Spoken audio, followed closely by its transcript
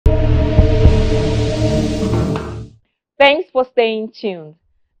Thanks for staying tuned.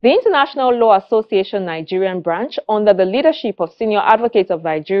 The International Law Association Nigerian branch, under the leadership of Senior Advocate of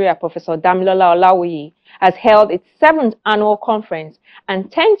Nigeria, Professor Damilola Olawuyi, has held its 7th annual conference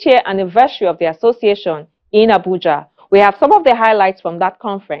and 10th year anniversary of the association in Abuja. We have some of the highlights from that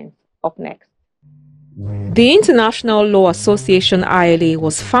conference up next. The International Law Association ILA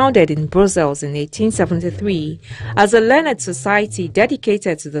was founded in Brussels in 1873 as a learned society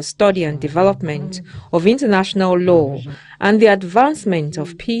dedicated to the study and development of international law and the advancement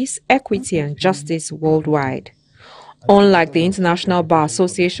of peace, equity and justice worldwide. Unlike the International Bar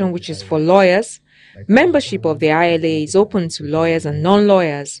Association, which is for lawyers, membership of the ILA is open to lawyers and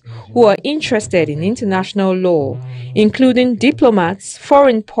non-lawyers who are interested in international law, including diplomats,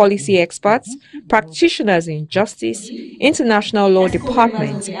 foreign policy experts, practitioners in justice, international law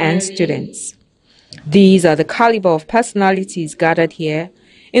departments, and students. These are the caliber of personalities gathered here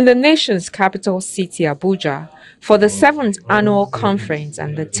in the nation's capital city, Abuja, for the 7th annual conference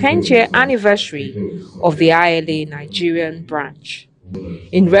and the 10th year anniversary of the ILA Nigerian branch.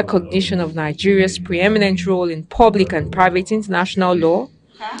 In recognition of Nigeria's preeminent role in public and private international law,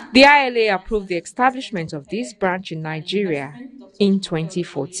 the ILA approved the establishment of this branch in Nigeria in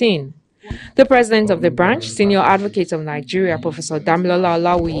 2014. The president of the branch, Senior Advocate of Nigeria, Professor Damilola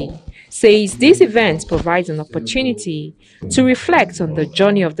Olawuyi, says this event provides an opportunity to reflect on the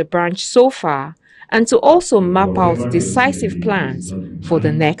journey of the branch so far and to also map out decisive plans for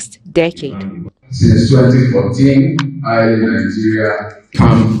the next decade. Since 2014, ILA Nigeria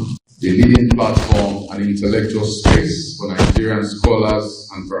became the leading platform and intellectual space for Nigerian scholars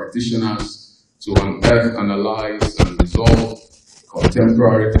and practitioners to unearth, analyze, and resolve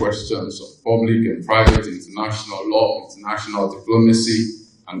contemporary questions of public and private international law, international diplomacy,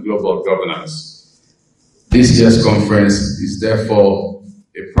 and global governance. This year's conference is therefore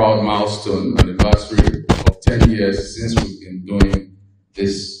a proud milestone anniversary of 10 years since we've been doing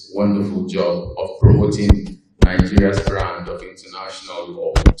this wonderful job of promoting Nigeria's brand of international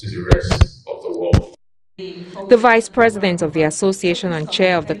law to the rest of the world. The Vice President of the Association and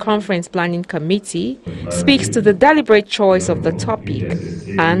Chair of the Conference Planning Committee speaks to the deliberate choice of the topic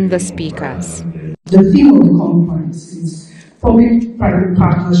and the speakers. The theme of the conference is public-private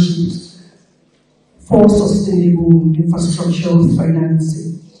partnerships for sustainable infrastructure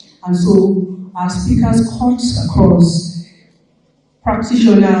financing. And so our speakers cut across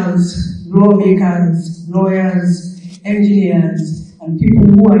practitioners, lawmakers, lawyers, engineers, and people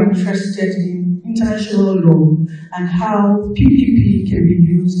who are interested in international law and how PPP can be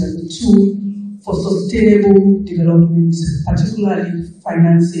used as a tool for sustainable development, particularly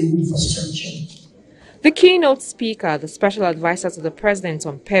financing infrastructure. The keynote speaker, the Special Advisor to the President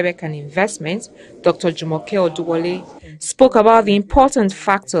on PEBEC and Investment, Dr. Jumoke Oduwole, spoke about the important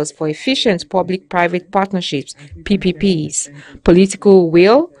factors for efficient public-private partnerships, PPPs, political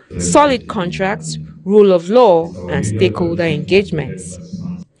will, solid contracts, rule of law, and stakeholder engagements.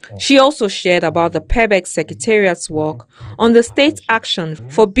 She also shared about the PEBEC Secretariat's work on the state action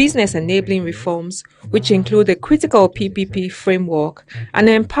for business enabling reforms, which include a critical PPP framework and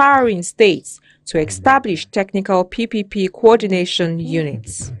empowering states to establish technical PPP coordination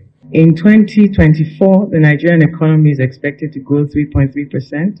units. In 2024, the Nigerian economy is expected to grow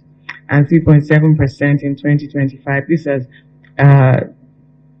 3.3% and 3.7% in 2025. This as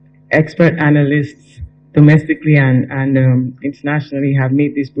expert analysts domestically and internationally have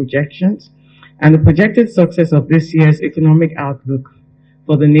made these projections. And the projected success of this year's economic outlook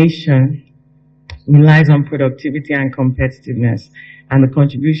for the nation relies on productivity and competitiveness and the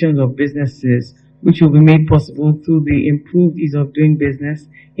contributions of businesses, which will be made possible through the improved ease of doing business,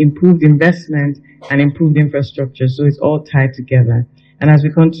 improved investment, and improved infrastructure. So it's all tied together. And as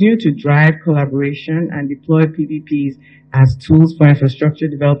we continue to drive collaboration and deploy PPPs as tools for infrastructure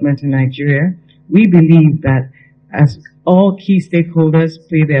development in Nigeria, we believe that as all key stakeholders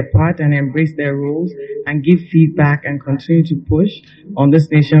play their part and embrace their roles and give feedback and continue to push on this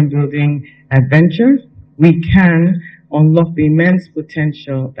nation-building adventure, we can unlock the immense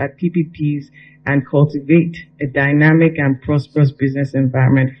potential that PPPs and cultivate a dynamic and prosperous business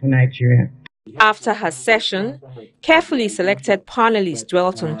environment for Nigeria. After her session, carefully selected panelists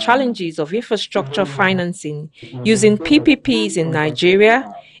dwelt on challenges of infrastructure financing using PPPs in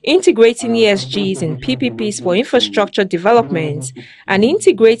Nigeria, integrating ESGs in PPPs for infrastructure development, and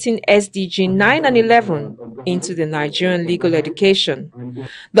integrating SDG 9 and 11 into the Nigerian legal education.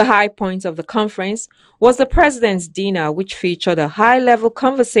 The high point of the conference was the President's dinner, which featured a high-level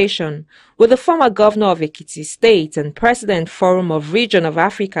conversation with the former governor of Ekiti State and President Forum of Region of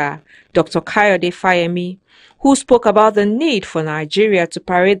Africa, Dr. Kayode Fayemi, who spoke about the need for Nigeria to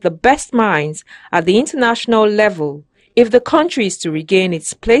parade the best minds at the international level if the country is to regain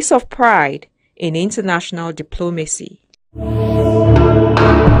its place of pride in international diplomacy.